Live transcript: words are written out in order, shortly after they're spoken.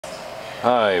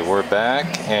Hi, we're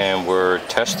back and we're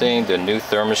testing the new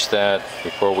thermostat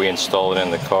before we install it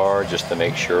in the car, just to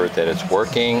make sure that it's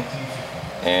working.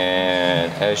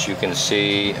 And as you can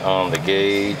see on the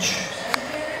gauge,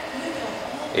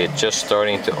 it's just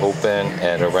starting to open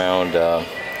at around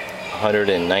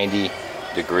 190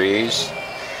 degrees.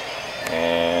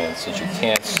 And since you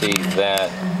can't see that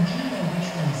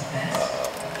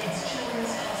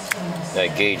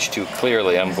gauge too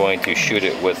clearly, I'm going to shoot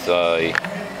it with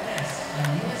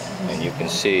and you can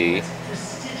see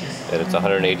that it's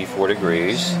 184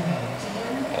 degrees,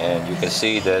 and you can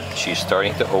see that she's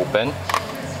starting to open.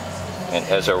 And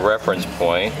as a reference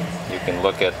point, you can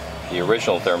look at the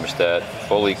original thermostat,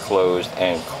 fully closed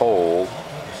and cold,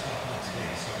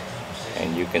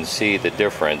 and you can see the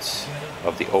difference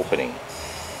of the opening.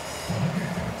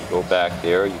 You go back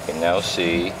there, you can now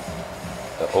see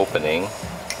the opening,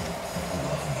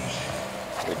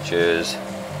 which is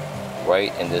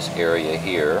right in this area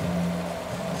here.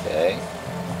 Okay,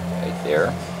 right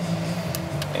there.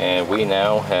 And we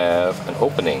now have an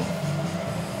opening.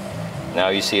 Now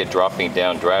you see it dropping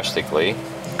down drastically.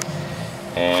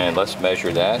 And let's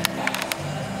measure that.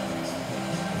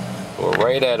 We're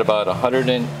right at about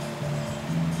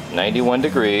 191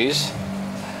 degrees.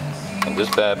 And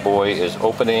this bad boy is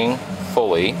opening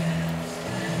fully,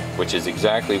 which is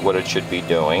exactly what it should be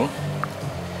doing.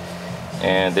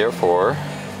 And therefore,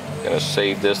 I'm going to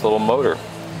save this little motor.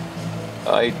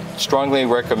 I strongly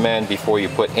recommend, before you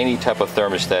put any type of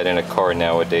thermostat in a car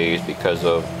nowadays, because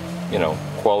of,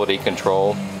 quality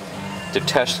control, to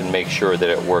test and make sure that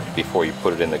it worked before you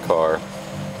put it in the car.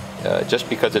 Just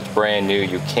because it's brand new,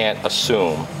 you can't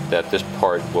assume that this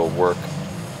part will work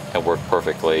and work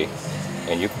perfectly.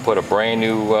 And you can put a brand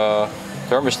new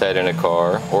thermostat in a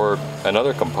car or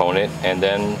another component, and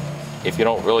then if you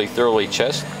don't really thoroughly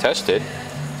test it,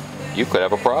 you could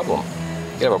have a problem.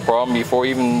 You have a problem before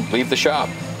you even leave the shop.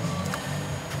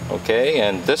 Okay,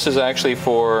 and this is actually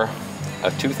for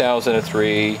a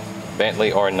 2003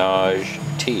 Bentley Arnage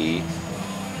T,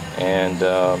 and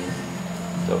the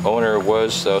owner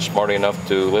was smart enough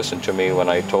to listen to me when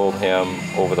I told him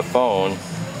over the phone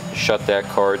to shut that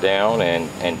car down and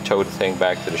tow the thing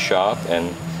back to the shop.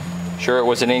 And sure, it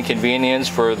was an inconvenience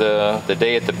for the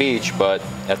day at the beach, but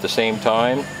at the same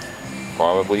time,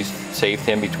 probably saved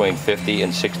him between $50,000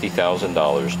 and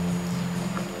 $60,000.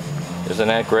 Isn't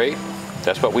that great?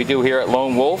 That's what we do here at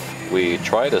Lone Wolf. We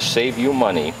try to save you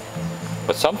money,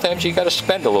 but sometimes you got to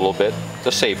spend a little bit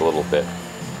to save a little bit.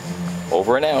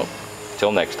 Over and out.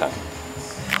 Till next time.